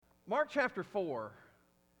Mark chapter 4,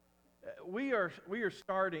 we are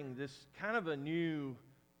starting this kind of a new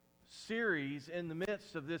series in the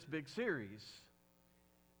midst of this big series.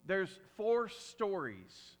 There's 4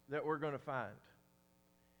 stories that we're going to find.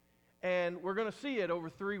 And we're going to see it over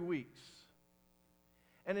 3 weeks.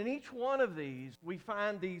 And in each one of these, we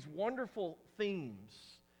find these wonderful themes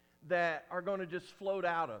that are going to just float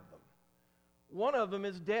out of them. One of them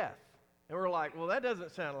is death. And we're like, well, that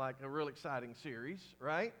doesn't sound like a real exciting series,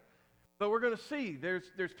 right? But we're going to see there's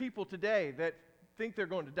people today that think they're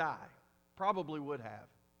going to die. Probably would have.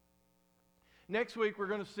 Next week, we're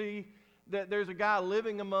going to see that there's a guy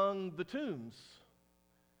living among the tombs.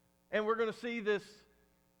 And we're going to see this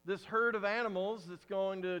herd of animals that's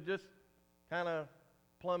going to just kind of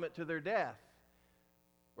plummet to their death.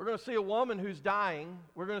 We're going to see a woman who's dying.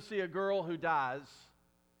 We're going to see a girl who dies.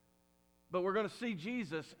 But we're going to see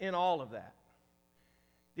Jesus in all of that.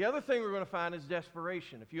 The other thing we're going to find is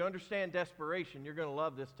desperation. If you understand desperation, you're going to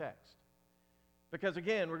love this text. Because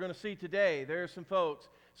again, we're going to see today, there are some folks,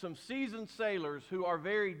 some seasoned sailors who are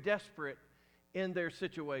very desperate in their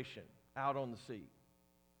situation out on the sea.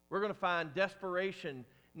 We're going to find desperation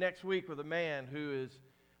next week with a man who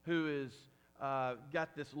is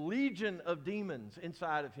got this legion of demons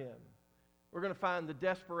inside of him. We're going to find the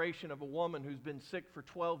desperation of a woman who's been sick for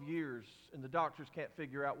 12 years and the doctors can't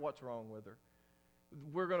figure out what's wrong with her.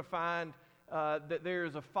 We're going to find that there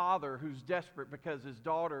is a father who's desperate because his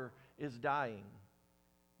daughter is dying.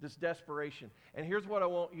 This desperation. And here's what I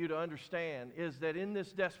want you to understand is that in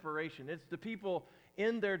this desperation, it's the people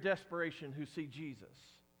in their desperation who see Jesus.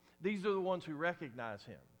 These are the ones who recognize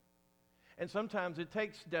him. And sometimes it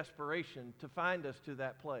takes desperation to find us to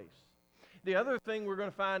that place. The other thing we're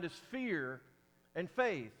going to find is fear and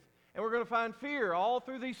faith. And we're going to find fear all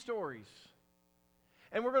through these stories.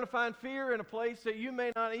 And we're going to find fear in a place that you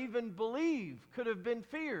may not even believe could have been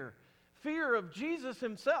fear. Fear of Jesus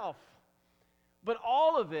himself. But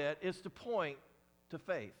all of it is to point to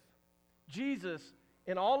faith. Jesus,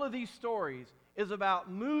 in all of these stories, is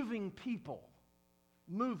about moving people.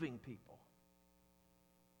 Moving people.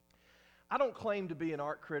 I don't claim to be an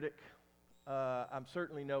art critic. I'm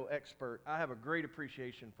certainly no expert. I have a great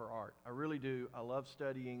appreciation for art. I really do. I love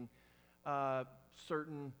studying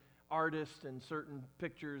certain artists and certain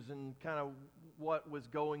pictures and kind of what was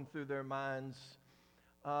going through their minds.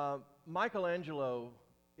 Michelangelo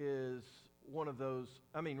is one of those,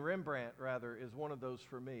 Rembrandt rather, is one of those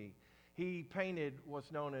for me. He painted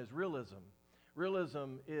what's known as realism.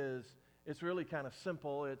 Realism it's really kind of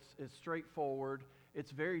simple, it's straightforward,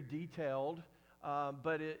 it's very detailed,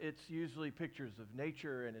 but it's usually pictures of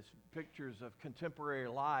nature and it's pictures of contemporary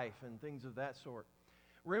life and things of that sort.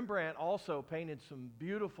 Rembrandt also painted some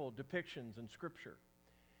beautiful depictions in Scripture.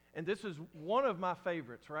 And this is one of my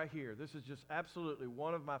favorites right here. This is just absolutely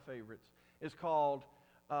one of my favorites. It's called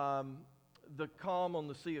The Calm on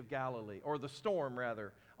the Sea of Galilee, or The Storm,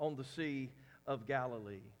 rather, on the Sea of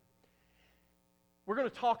Galilee. We're going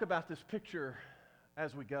to talk about this picture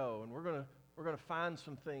as we go, and we're going to find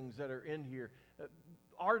some things that are in here.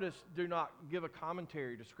 Artists do not give a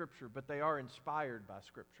commentary to Scripture, but they are inspired by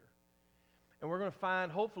Scripture. And we're going to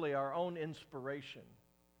find, hopefully, our own inspiration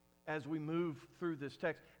as we move through this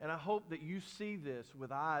text. And I hope that you see this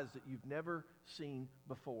with eyes that you've never seen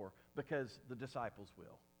before, because the disciples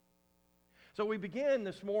will. So we begin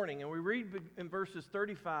this morning, and we read in verses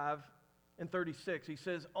 35 and 36. He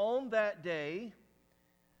says, "On that day,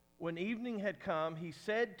 when evening had come, he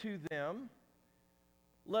said to them,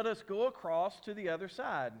 'Let us go across to the other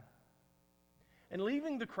side.' And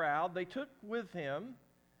leaving the crowd, they took him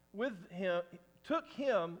with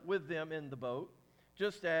them in the boat,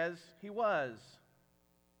 just as he was.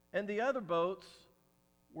 And the other boats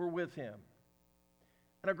were with him.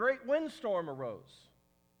 And a great windstorm arose,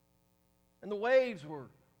 and the waves were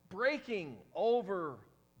breaking over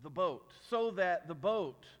the boat, so that the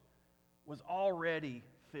boat was already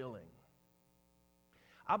filling."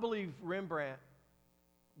 I believe Rembrandt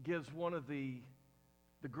gives one of the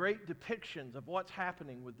great depictions of what's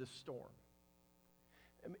happening with this storm.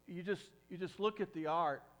 You just look at the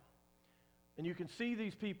art, and you can see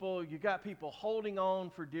these people. You got people holding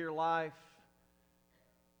on for dear life.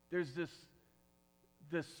 There's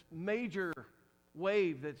this major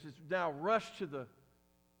wave that's just now rushed to the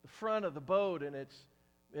front of the boat, and it's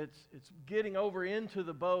getting over into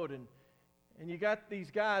the boat, and you got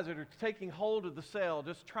these guys that are taking hold of the sail,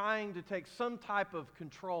 just trying to take some type of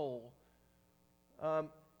control.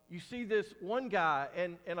 You see this one guy,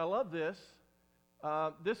 and I love this.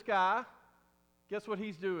 This guy, guess what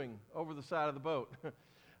he's doing over the side of the boat?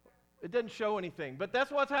 It doesn't show anything, but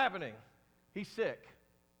that's what's happening. He's sick.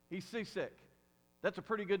 He's seasick. That's a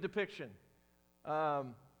pretty good depiction. But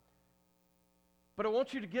I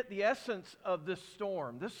want you to get the essence of this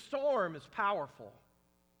storm. This storm is powerful.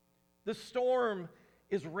 This storm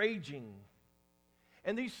is raging.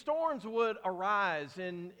 And these storms would arise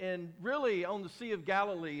in really on the Sea of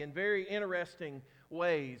Galilee in very interesting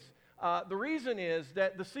ways. The reason is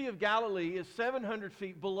that the Sea of Galilee is 700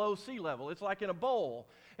 feet below sea level. It's like in a bowl.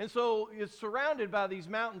 And so it's surrounded by these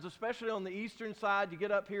mountains, especially on the eastern side. You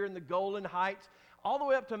get up here in the Golan Heights, all the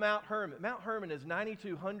way up to Mount Hermon. Mount Hermon is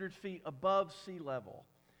 9,200 feet above sea level.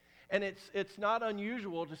 And it's not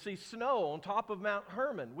unusual to see snow on top of Mount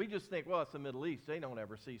Hermon. We just think, well, it's the Middle East. They don't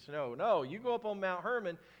ever see snow. No, you go up on Mount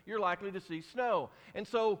Hermon, you're likely to see snow. And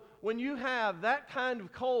so when you have that kind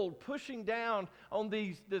of cold pushing down on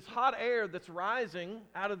this hot air that's rising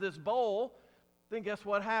out of this bowl, then guess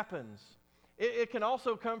what happens? It can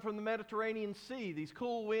also come from the Mediterranean Sea. These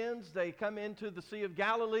cool winds, they come into the Sea of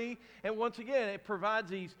Galilee. And once again, it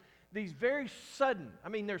provides these very sudden,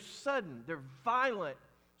 they're violent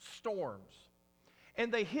storms.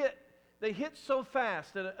 And they hit so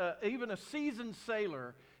fast that even a seasoned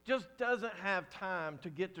sailor just doesn't have time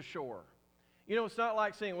to get to shore. You know, it's not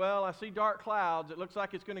like saying, well, I see dark clouds. It looks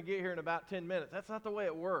like it's going to get here in about 10 minutes. That's not the way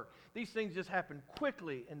it works. These things just happen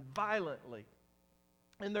quickly and violently.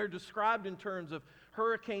 And they're described in terms of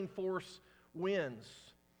hurricane force winds.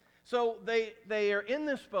 So they are in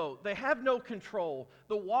this boat. They have no control.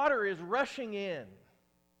 The water is rushing in.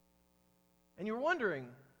 And you're wondering,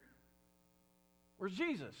 where's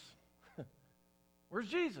Jesus? Where's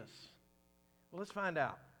Jesus? Well, let's find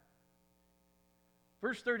out.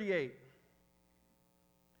 Verse 38.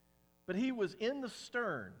 But he was in the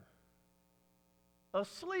stern,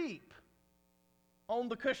 asleep on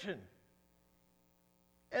the cushion.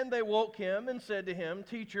 And they woke him and said to him,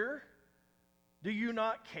 Teacher, do you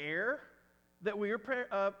not care that we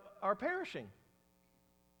are perishing?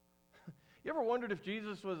 You ever wondered if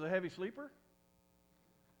Jesus was a heavy sleeper?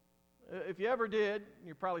 If you ever did,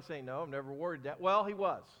 you're probably saying, no, I've never worried that. Well, he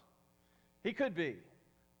was. He could be.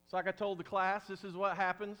 It's like I told the class, this is what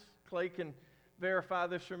happens. Clay can verify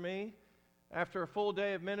this for me. After a full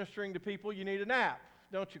day of ministering to people, you need a nap,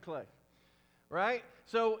 don't you, Clay? Right?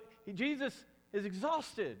 So Jesus is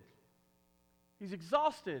exhausted. He's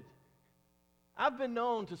exhausted. I've been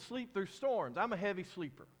known to sleep through storms. I'm a heavy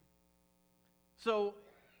sleeper. So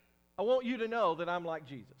I want you to know that I'm like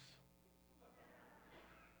Jesus.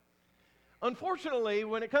 Unfortunately,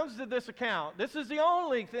 when it comes to this account, this is the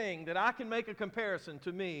only thing that I can make a comparison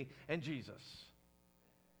to me and Jesus.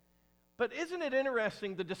 But isn't it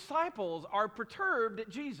interesting? The disciples are perturbed at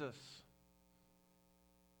Jesus.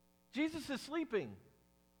 Jesus is sleeping.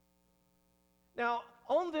 Now,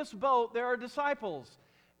 on this boat, there are disciples.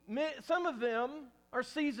 Some of them are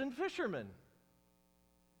seasoned fishermen.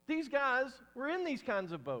 These guys were in these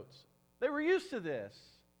kinds of boats. They were used to this.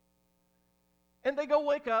 And they go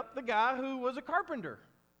wake up the guy who was a carpenter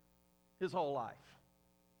his whole life.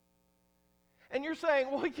 And you're saying,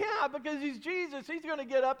 well, yeah, because he's Jesus, he's going to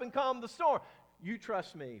get up and calm the storm. You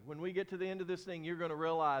trust me, when we get to the end of this thing, you're going to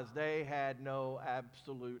realize they had no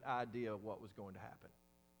absolute idea of what was going to happen.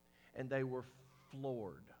 And they were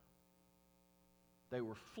floored. They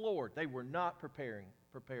were floored. They were not prepared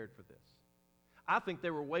for this. I think they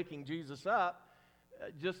were waking Jesus up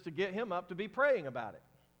just to get him up to be praying about it.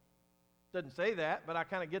 Doesn't say that, but I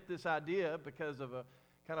kind of get this idea because of a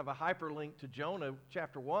kind of a hyperlink to Jonah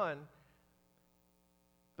chapter 1.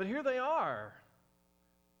 But here they are.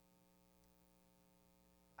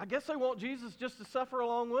 I guess they want Jesus just to suffer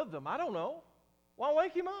along with them. I don't know. Why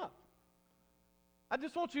wake him up? I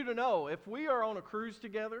just want you to know, if we are on a cruise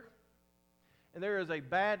together and there is a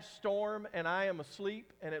bad storm and I am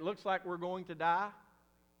asleep and it looks like we're going to die,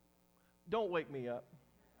 don't wake me up.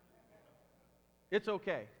 It's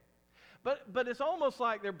okay. But it's almost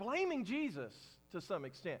like they're blaming Jesus to some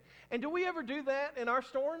extent. And do we ever do that in our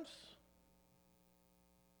storms?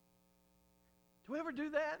 Do we ever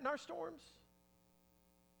do that in our storms?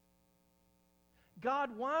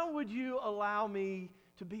 God, why would you allow me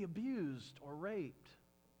to be abused or raped?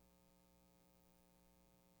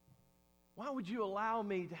 Why would you allow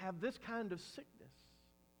me to have this kind of sickness?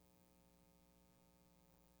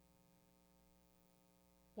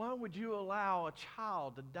 Why would you allow a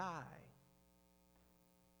child to die?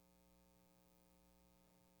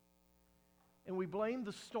 And we blame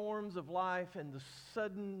the storms of life and the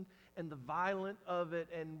sudden and the violent of it,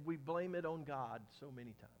 and we blame it on God so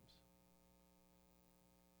many times.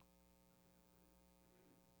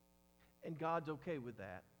 And God's okay with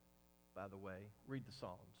that, by the way. Read the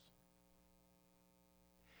Psalms.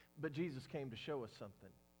 But Jesus came to show us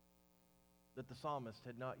something that the psalmist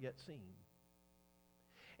had not yet seen.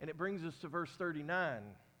 And it brings us to verse 39.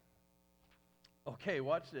 Okay,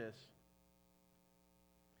 watch this.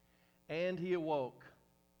 And he awoke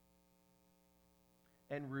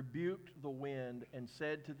and rebuked the wind and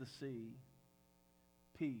said to the sea,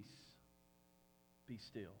 "Peace, be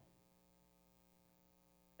still."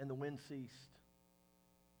 And the wind ceased,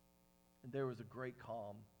 and there was a great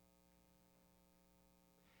calm.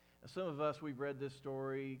 Now, some of us, we've read this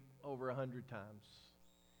story over 100 times.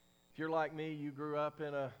 If you're like me, you grew up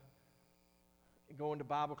going to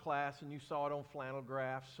Bible class and you saw it on flannel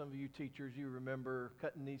graphs. Some of you teachers, you remember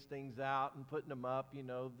cutting these things out and putting them up,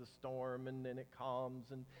 the storm, and then it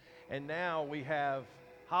calms. And now we have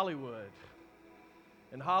Hollywood.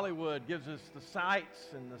 And Hollywood gives us the sights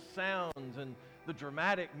and the sounds and the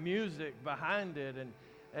dramatic music behind it.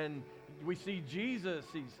 And we see Jesus,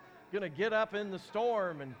 he's going to get up in the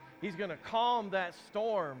storm and he's going to calm that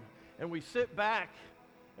storm. And we sit back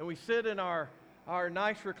and we sit in our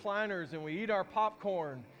nice recliners and we eat our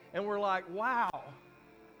popcorn and we're like, wow,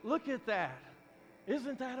 look at that.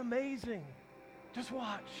 Isn't that amazing? Just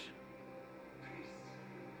watch.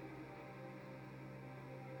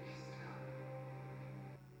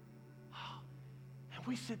 And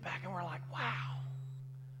we sit back and we're like, wow.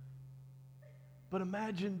 But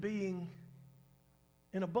imagine being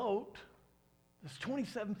in a boat that's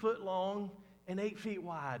 27 foot long and 8 feet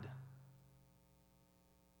wide.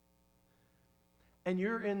 And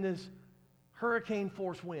you're in this hurricane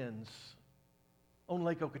force winds on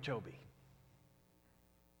Lake Okeechobee.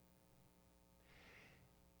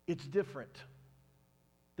 It's different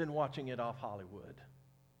than watching it off Hollywood.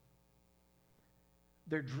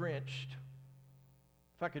 They're drenched.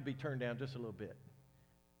 If I could be turned down just a little bit.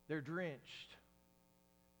 They're drenched.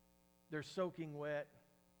 They're soaking wet.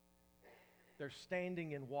 They're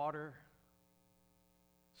standing in water.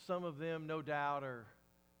 Some of them, no doubt, are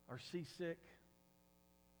seasick.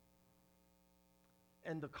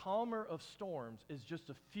 And the calmer of storms is just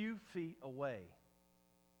a few feet away.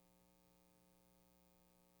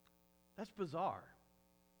 That's bizarre.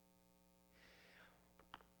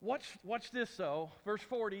 Watch this though, verse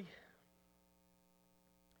 40.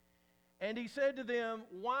 And he said to them,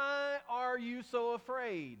 "Why are you so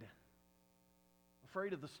afraid?"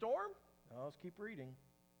 Afraid of the storm? No, let's keep reading.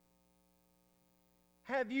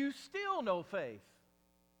 "Have you still no faith?"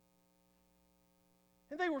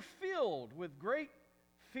 And they were filled with great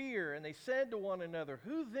fear, and they said to one another,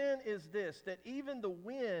 "Who then is this that even the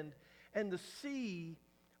wind and the sea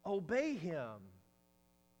obey him?"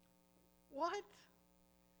 What?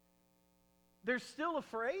 They're still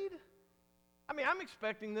afraid? I mean, I'm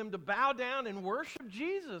expecting them to bow down and worship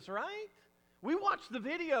Jesus, right? We watched the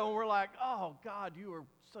video and we're like, oh, God, you are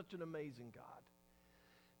such an amazing God.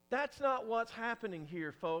 That's not what's happening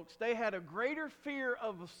here, folks. They had a greater fear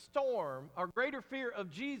of a storm, or greater fear of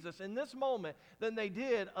Jesus in this moment than they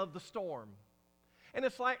did of the storm. And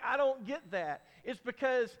it's like, I don't get that. It's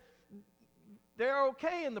because they're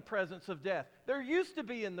okay in the presence of death. They're used to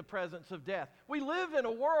be in the presence of death. We live in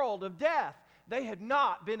a world of death. They had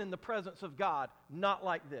not been in the presence of God, not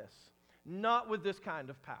like this, not with this kind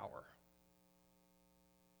of power.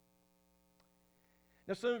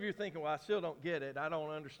 Now, some of you are thinking, well, I still don't get it. I don't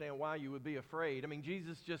understand why you would be afraid. I mean,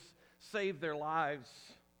 Jesus just saved their lives.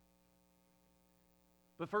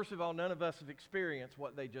 But first of all, none of us have experienced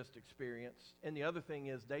what they just experienced. And the other thing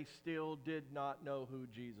is, they still did not know who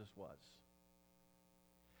Jesus was.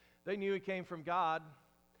 They knew he came from God.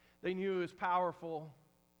 They knew he was powerful.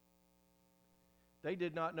 They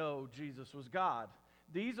did not know Jesus was God.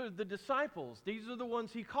 These are the disciples. These are the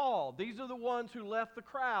ones he called. These are the ones who left the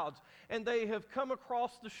crowds. And they have come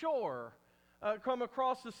across the shore, come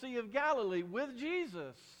across the Sea of Galilee with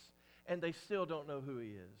Jesus. And they still don't know who he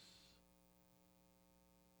is.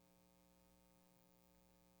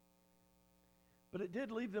 But it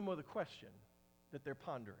did leave them with a question that they're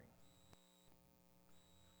pondering.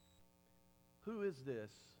 Who is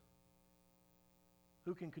this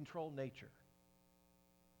who can control nature?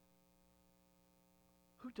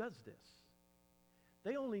 Who does this?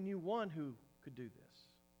 They only knew one who could do this.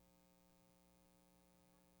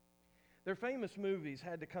 Their famous movies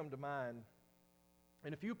had to come to mind.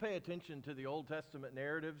 And if you pay attention to the Old Testament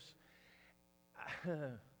narratives,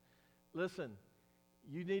 listen,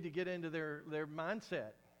 you need to get into their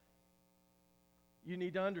mindset. You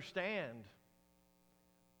need to understand.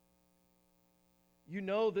 You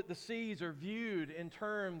know that the seas are viewed in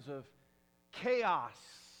terms of chaos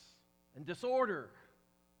and disorder.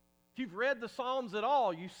 If you've read the Psalms at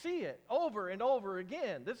all, you see it over and over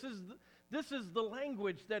again. This is the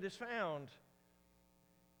language that is found.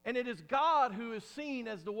 And it is God who is seen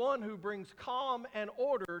as the one who brings calm and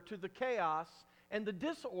order to the chaos and the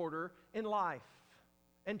disorder in life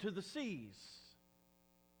and to the seas.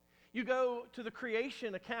 You go to the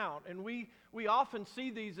creation account, and we often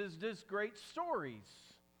see these as just great stories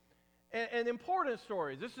and important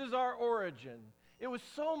stories. This is our origin. It was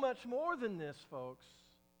so much more than this, folks.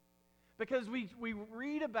 Because we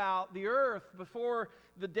read about the earth before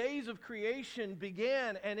the days of creation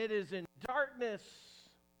began, and it is in darkness.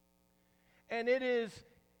 And this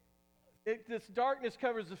darkness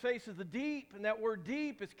covers the face of the deep, and that word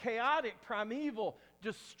deep is chaotic, primeval,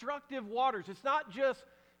 destructive waters. It's not just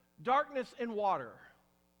darkness and water.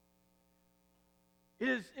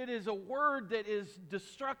 It is a word that is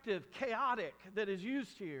destructive, chaotic, that is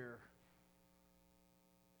used here.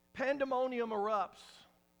 Pandemonium erupts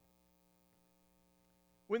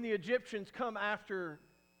when the Egyptians come after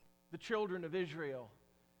the children of Israel.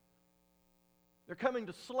 They're coming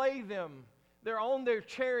to slay them. They're on their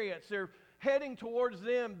chariots. They're heading towards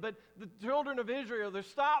them. But the children of Israel, they're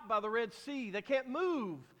stopped by the Red Sea. They can't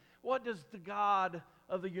move. What does the God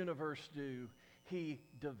of the universe do? He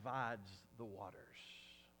divides the waters.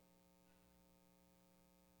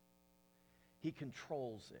 He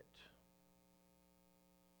controls it.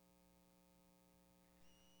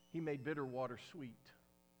 He made bitter water sweet.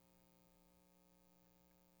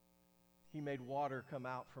 He made water come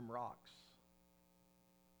out from rocks.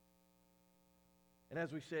 And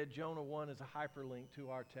as we said, Jonah 1 is a hyperlink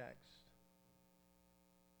to our text.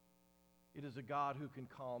 It is a God who can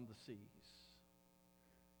calm the seas.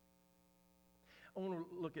 I want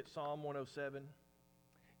to look at Psalm 107.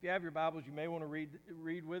 If you have your Bibles, you may want to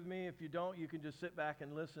read with me. If you don't, you can just sit back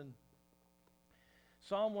and listen.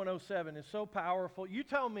 Psalm 107 is so powerful. You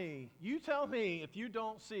tell me if you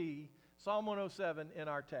don't see Psalm 107 in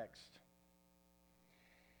our text.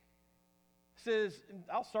 It says,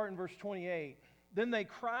 I'll start in verse 28. Then they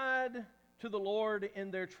cried to the Lord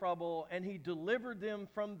in their trouble, and He delivered them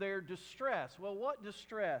from their distress. Well, what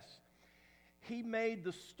distress? He made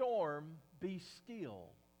the storm be still,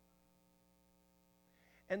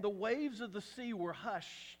 and the waves of the sea were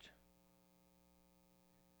hushed.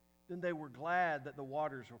 Then they were glad that the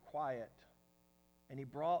waters were quiet, and He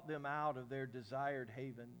brought them out of their desired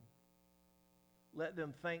haven. Let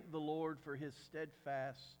them thank the Lord for His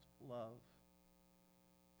steadfast love,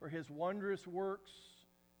 for His wondrous works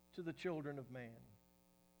to the children of man.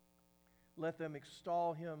 Let them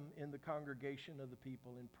extol Him in the congregation of the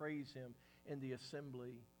people and praise Him in the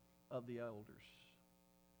assembly of the elders.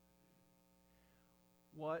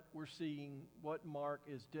 What we're seeing, what Mark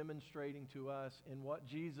is demonstrating to us, and what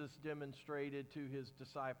Jesus demonstrated to His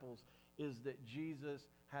disciples is that Jesus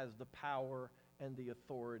has the power and the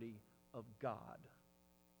authority of God.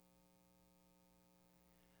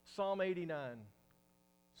 Psalm 89,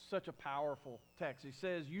 such a powerful text. He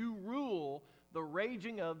says, "You rule the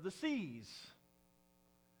raging of the seas.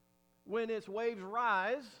 When its waves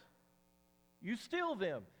rise, you still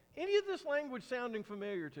them." Any of this language sounding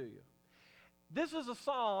familiar to you? This is a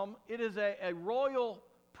psalm. It is a royal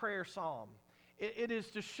prayer psalm. It is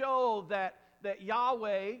to show that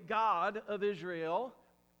Yahweh, God of Israel,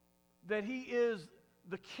 that He is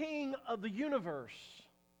the King of the universe.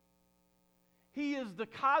 He is the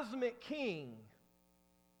cosmic King.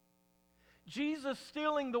 Jesus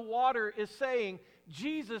stilling the water is saying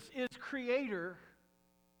Jesus is Creator.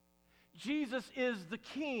 Jesus is the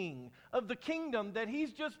King of the kingdom that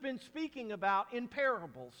He's just been speaking about in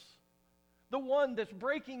parables. The one that's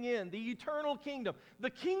breaking in, the eternal kingdom. The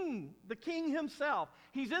King Himself.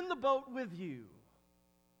 He's in the boat with you.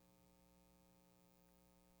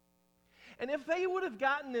 And if they would have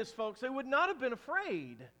gotten this, folks, they would not have been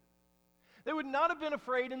afraid. They would not have been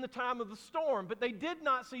afraid in the time of the storm, but they did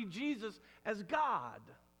not see Jesus as God.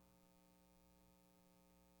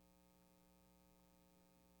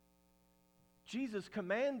 Jesus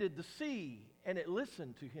commanded the sea, and it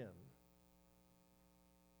listened to Him.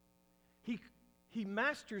 He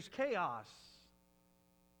masters chaos.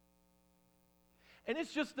 And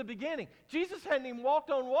it's just the beginning. Jesus hadn't even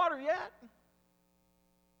walked on water yet.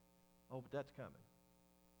 Oh, but that's coming.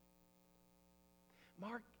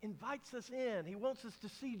 Mark invites us in. He wants us to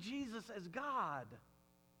see Jesus as God.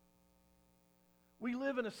 We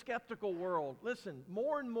live in a skeptical world. Listen,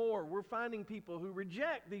 more and more we're finding people who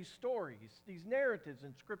reject these stories, these narratives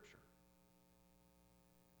in Scripture.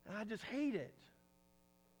 And I just hate it.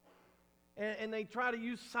 And they try to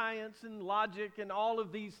use science and logic and all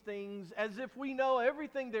of these things as if we know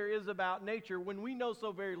everything there is about nature when we know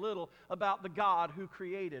so very little about the God who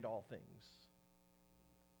created all things.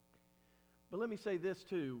 But let me say this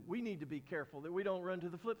too. We need to be careful that we don't run to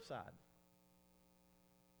the flip side.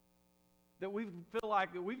 that we feel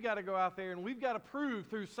like that we've got to go out there and we've got to prove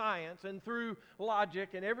through science and through logic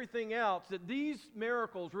and everything else that these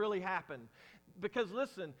miracles really happen. Because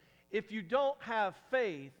listen, if you don't have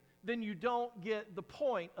faith, then you don't get the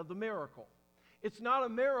point of the miracle. It's not a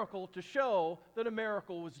miracle to show that a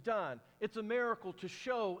miracle was done. It's a miracle to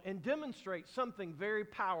show and demonstrate something very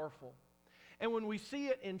powerful. And when we see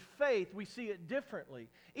it in faith, we see it differently.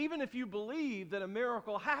 Even if you believe that a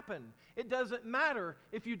miracle happened, it doesn't matter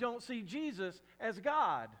if you don't see Jesus as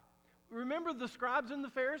God. Remember the scribes and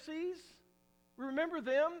the Pharisees? Remember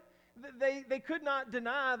them? They could not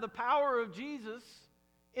deny the power of Jesus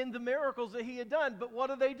in the miracles that he had done. But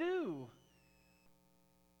what do?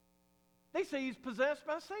 They say he's possessed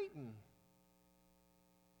by Satan.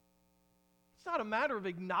 It's not a matter of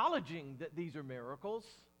acknowledging that these are miracles.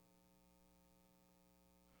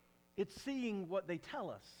 It's seeing what they tell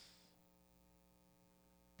us.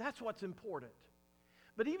 That's what's important.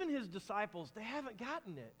 But even his disciples, they haven't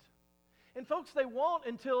gotten it. And folks, they won't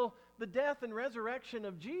until the death and resurrection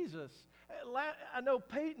of Jesus. I know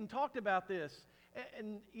Peyton talked about this.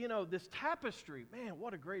 And you know, this tapestry, man,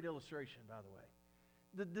 what a great illustration, by the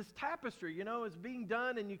way. This tapestry, you know, is being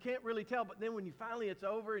done and you can't really tell. But then when you finally it's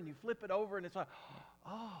over and you flip it over and it's like,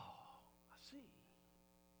 oh, I see.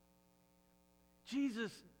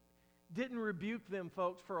 Jesus didn't rebuke them,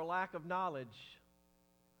 folks, for a lack of knowledge.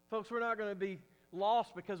 Folks, we're not going to be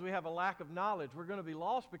lost because we have a lack of knowledge. We're going to be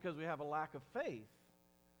lost because we have a lack of faith.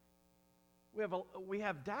 We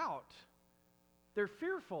have doubt. They're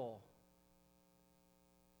fearful.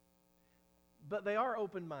 But they are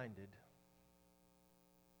open-minded.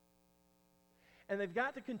 And they've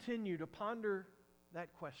got to continue to ponder that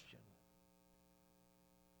question.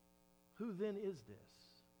 Who then is this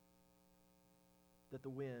that the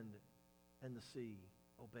wind and the sea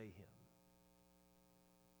obey him?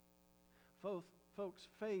 Folks,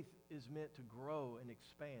 faith is meant to grow and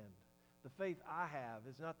expand. The faith I have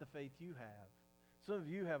is not the faith you have. Some of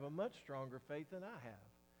you have a much stronger faith than I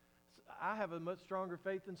have. I have a much stronger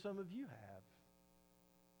faith than some of you have.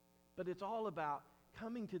 But it's all about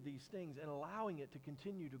coming to these things and allowing it to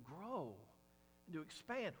continue to grow, to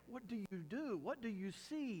expand. What do you do? What do you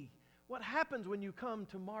see? What happens when you come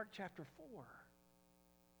to Mark chapter 4?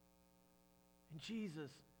 And Jesus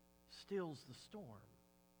stills the storm.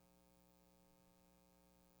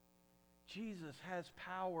 Jesus has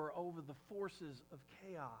power over the forces of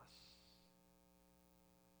chaos.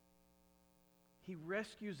 He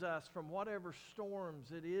rescues us from whatever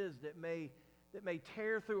storms it is that may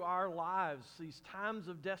tear through our lives, these times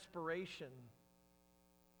of desperation.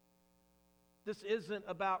 This isn't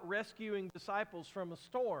about rescuing disciples from a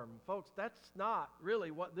storm. Folks, that's not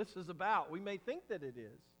really what this is about. We may think that it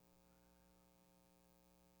is.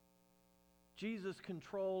 Jesus'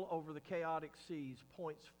 control over the chaotic seas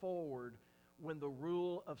points forward when the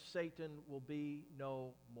rule of Satan will be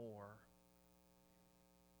no more.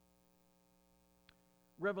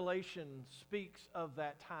 Revelation speaks of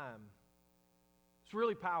that time. It's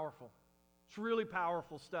really powerful. It's really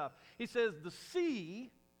powerful stuff. He says the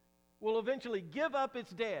sea will eventually give up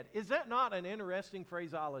its dead. Is that not an interesting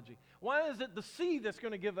phraseology? Why is it the sea that's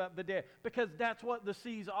going to give up the dead? Because that's what the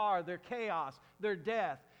seas are. They're chaos. They're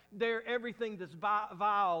death. They're everything that's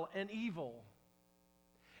vile and evil.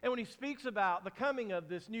 And when he speaks about the coming of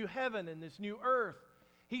this new heaven and this new earth,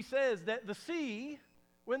 he says that the sea,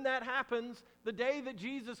 when that happens, the day that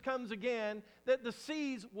Jesus comes again, that the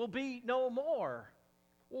seas will be no more.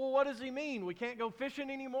 Well, what does he mean? We can't go fishing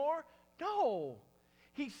anymore? No.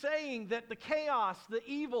 He's saying that the chaos, the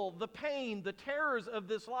evil, the pain, the terrors of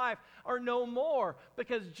this life are no more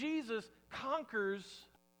because Jesus conquers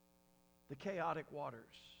the chaotic waters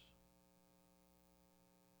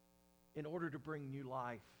in order to bring new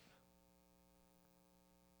life.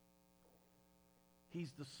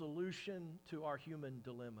 He's the solution to our human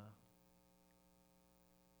dilemma.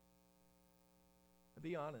 To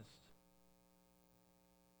be honest,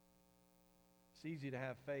 it's easy to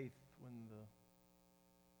have faith when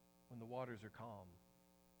the waters are calm.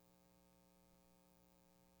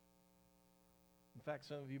 In fact,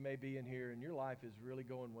 some of you may be in here and your life is really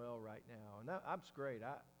going well right now. And that's great.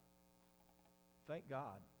 Thank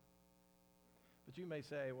God. But you may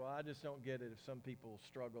say, well, I just don't get it if some people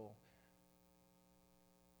struggle.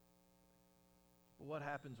 But what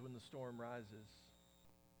happens when the storm rises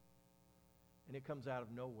and it comes out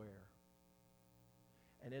of nowhere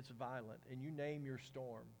and it's violent and you name your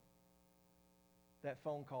storm? That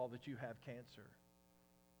phone call that you have cancer,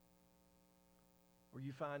 or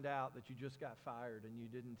you find out that you just got fired and you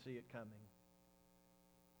didn't see it coming,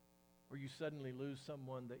 or you suddenly lose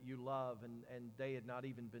someone that you love and they had not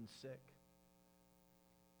even been sick.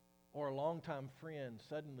 or a longtime friend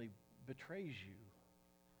suddenly betrays you.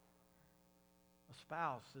 A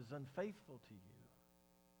spouse is unfaithful to you.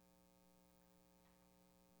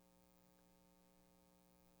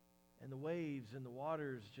 And the waves and the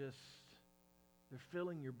waters just, they're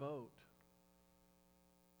filling your boat.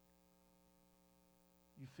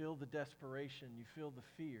 You feel the desperation. You feel the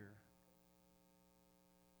fear.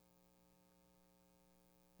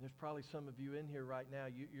 There's probably some of you in here right now,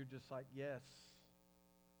 you're just like, yes.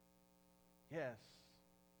 Yes.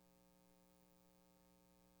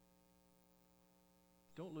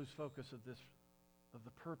 Don't lose focus of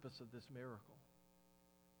the purpose of this miracle.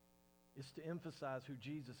 It's to emphasize who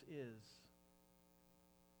Jesus is.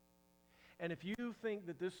 And if you think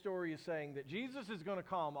that this story is saying that Jesus is going to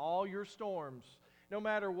calm all your storms, no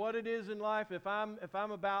matter what it is in life, if I'm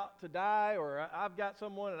about to die or I've got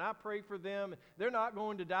someone and I pray for them, they're not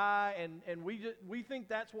going to die, and we think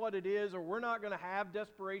that's what it is, or we're not going to have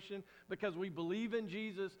desperation because we believe in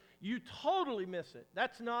Jesus, you totally miss it.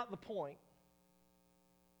 That's not the point.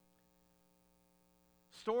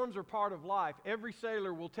 Storms are part of life. Every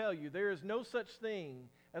sailor will tell you there is no such thing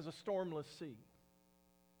as a stormless sea.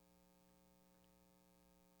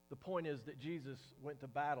 The point is that Jesus went to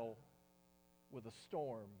battle with a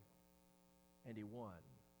storm, and he won.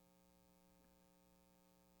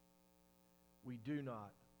 We do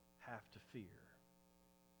not have to fear.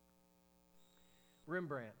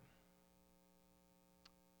 Rembrandt,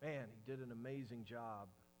 man, he did an amazing job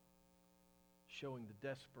showing the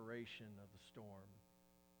desperation of the storm.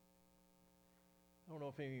 I don't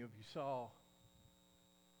know if any of you saw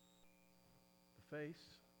the face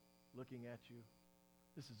looking at you.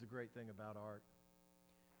 This is the great thing about art.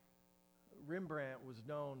 Rembrandt was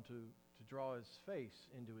known to draw his face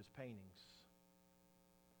into his paintings.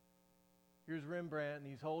 Here's Rembrandt, and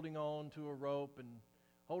he's holding on to a rope and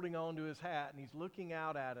holding on to his hat, and he's looking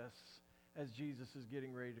out at us as Jesus is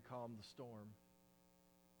getting ready to calm the storm.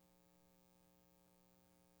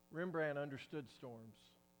 Rembrandt understood storms.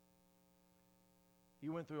 He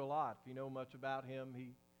went through a lot. If you know much about him,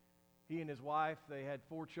 he and his wife, they had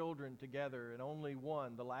 4 children together, and only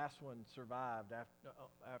one, the last one, survived.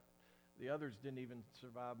 After the others didn't even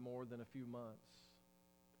survive more than a few months.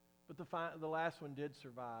 But the last one did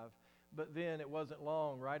survive. But then it wasn't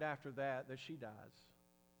long, right after that she dies.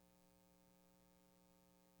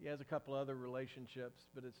 He has a couple other relationships,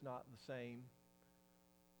 but it's not the same.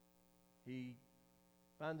 He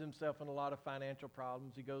finds himself in a lot of financial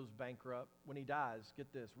problems. He goes bankrupt. When he dies,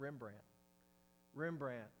 get this, Rembrandt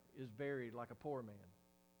is buried like a poor man.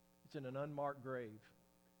 It's in an unmarked grave.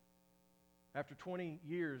 After 20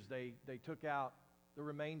 years, they took out the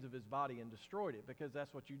remains of his body and destroyed it, because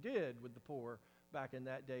that's what you did with the poor back in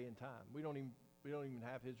that day and time. We don't even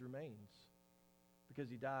have his remains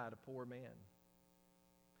because he died a poor man.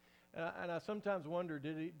 And I sometimes wonder,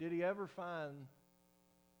 did he ever find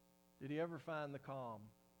the calm?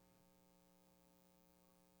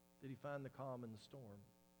 Did he find the calm in the storm?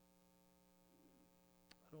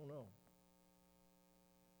 I don't know.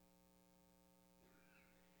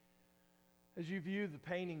 As you view the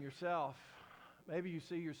painting yourself, maybe you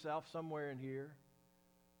see yourself somewhere in here.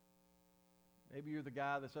 Maybe you're the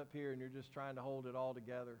guy that's up here and you're just trying to hold it all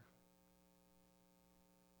together.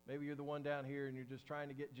 Maybe you're the one down here and you're just trying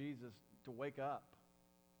to get Jesus to wake up.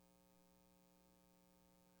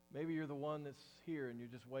 Maybe you're the one that's here and you're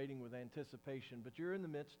just waiting with anticipation, but you're in the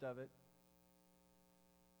midst of it.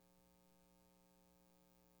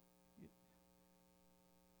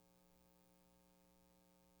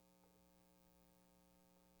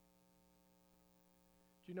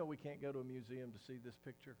 Do you know we can't go to a museum to see this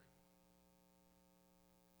picture?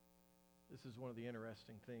 This is one of the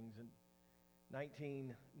interesting things. In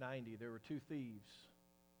 1990, there were 2 thieves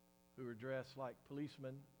who were dressed like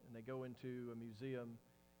policemen, and they go into a museum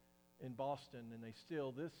in Boston, and they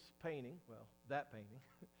steal this painting, well, that painting,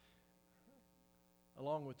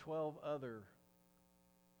 along with 12 other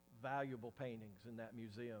valuable paintings in that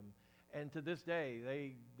museum. And to this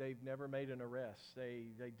day, they've never made an arrest.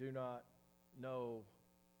 They do not know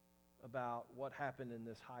about what happened in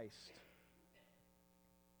this heist.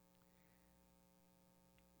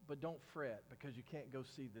 But don't fret, because you can't go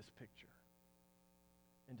see this picture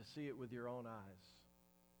and to see it with your own eyes.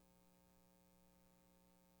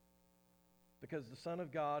 Because the Son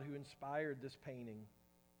of God who inspired this painting,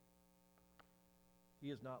 he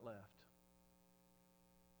has not left.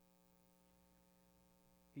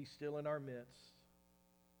 He's still in our midst.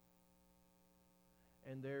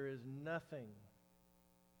 And there is nothing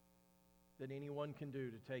that anyone can do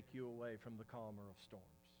to take you away from the calmer of storms.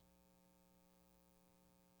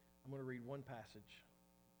 I'm going to read one passage,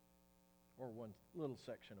 or one little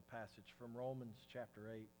section of passage from Romans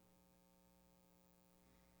chapter 8.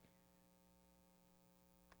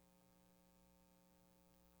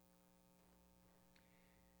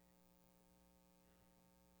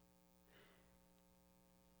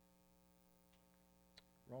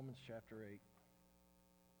 Romans chapter 8.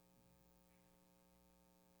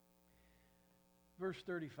 Verse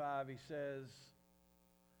 35, he says,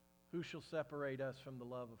 "Who shall separate us from the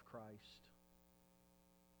love of Christ?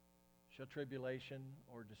 Shall tribulation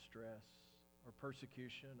or distress or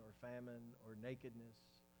persecution or famine or nakedness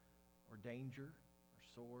or danger or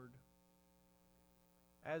sword?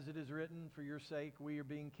 As it is written, for your sake we are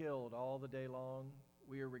being killed all the day long.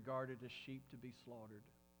 We are regarded as sheep to be slaughtered.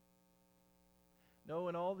 No,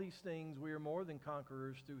 in all these things we are more than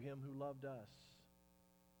conquerors through him who loved us.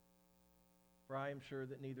 For I am sure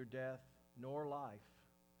that neither death nor life,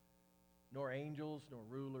 nor angels, nor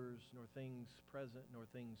rulers, nor things present, nor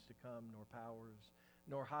things to come, nor powers,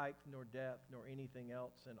 nor height, nor depth, nor anything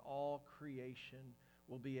else in all creation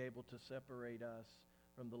will be able to separate us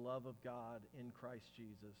from the love of God in Christ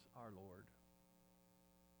Jesus our Lord."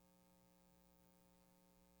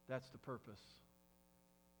 That's the purpose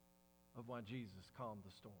of why Jesus calmed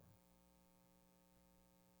the storm.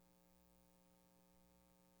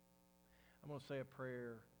 I'm going to say a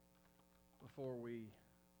prayer before we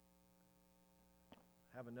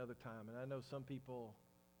have another time. And I know some people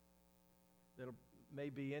that may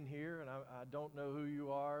be in here, and I don't know who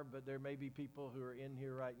you are, but there may be people who are in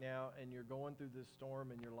here right now, and you're going through this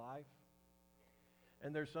storm in your life.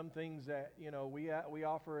 And there's some things that, we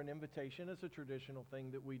offer an invitation. It's a traditional thing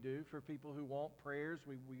that we do for people who want prayers.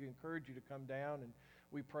 We encourage you to come down and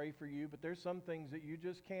we pray for you. But there's some things that you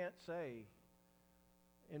just can't say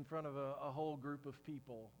in front of a whole group of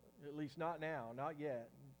people, at least not now, not yet.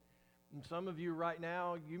 And some of you right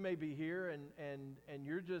now, you may be here and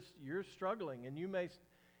you're struggling, and you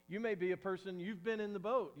may be a person, you've been in the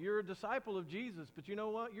boat. You're a disciple of Jesus, but you know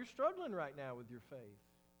what? You're struggling right now with your faith.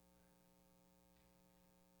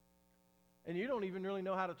 And you don't even really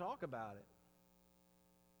know how to talk about it.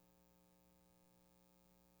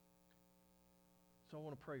 So I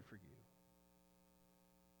want to pray for you.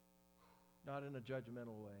 Not in a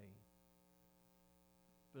judgmental way,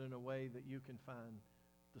 but in a way that you can find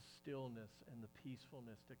the stillness and the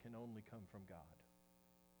peacefulness that can only come from God.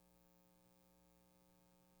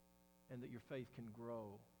 And that your faith can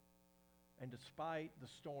grow. And despite the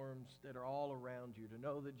storms that are all around you, to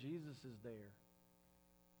know that Jesus is there.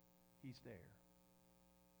 He's there.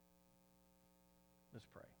 Let's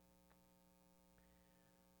pray.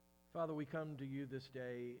 Father, we come to you this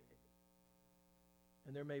day,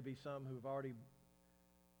 and there may be some who've already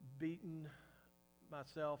beaten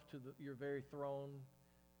myself to your very throne,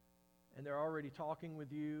 and they're already talking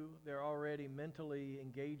with you. They're already mentally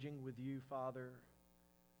engaging with you, Father,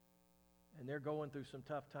 and they're going through some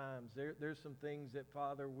tough times. There's some things that,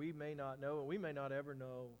 Father, we may not know, and we may not ever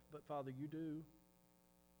know, but Father, you do.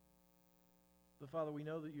 But Father, we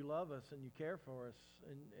know that you love us and you care for us,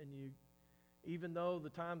 and you, even though the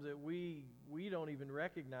times that we don't even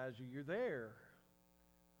recognize you, you're there.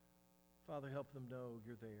 Father, help them know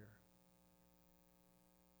you're there.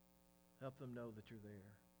 Help them know that you're there.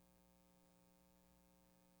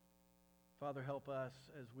 Father, help us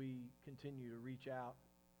as we continue to reach out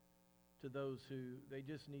to those who they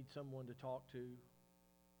just need someone to talk to.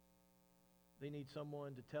 They need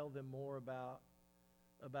someone to tell them more about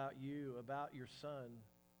you, about your Son,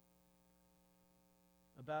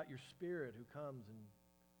 about your Spirit who comes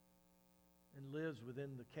and lives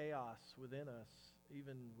within the chaos within us,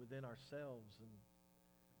 even within ourselves. And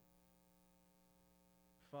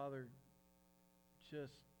Father,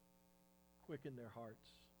 just quicken their hearts.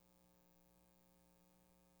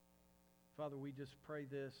 Father, we just pray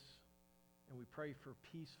this, and we pray for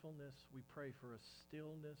peacefulness. We pray for a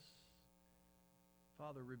stillness.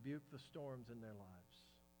 Father, rebuke the storms in their lives.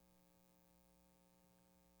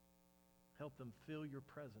 Help them feel your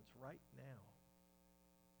presence right now.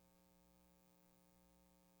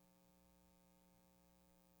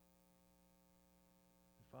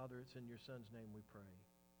 And Father, it's in your Son's name we pray.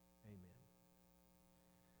 Amen.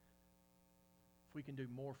 If we can do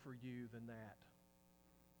more for you than that,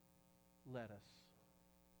 let us.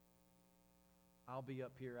 I'll be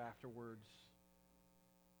up here afterwards.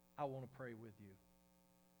 I want to pray with you.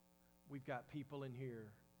 We've got people in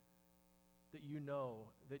here that you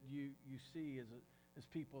know, that you see as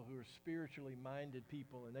people who are spiritually minded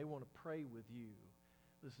people, and they want to pray with you.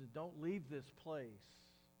 Listen, don't leave this place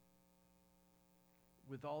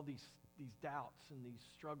with all these doubts and these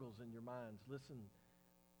struggles in your minds. Listen,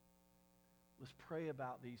 let's pray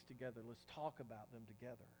about these together. Let's talk about them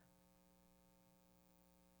together.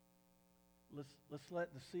 let's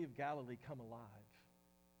let the Sea of Galilee come alive.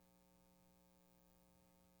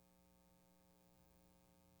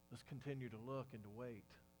 Let's continue to look and to wait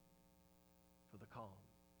for the calm.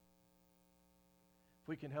 If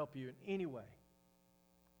we can help you in any way,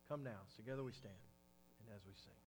 come now. Together we stand and as we sing.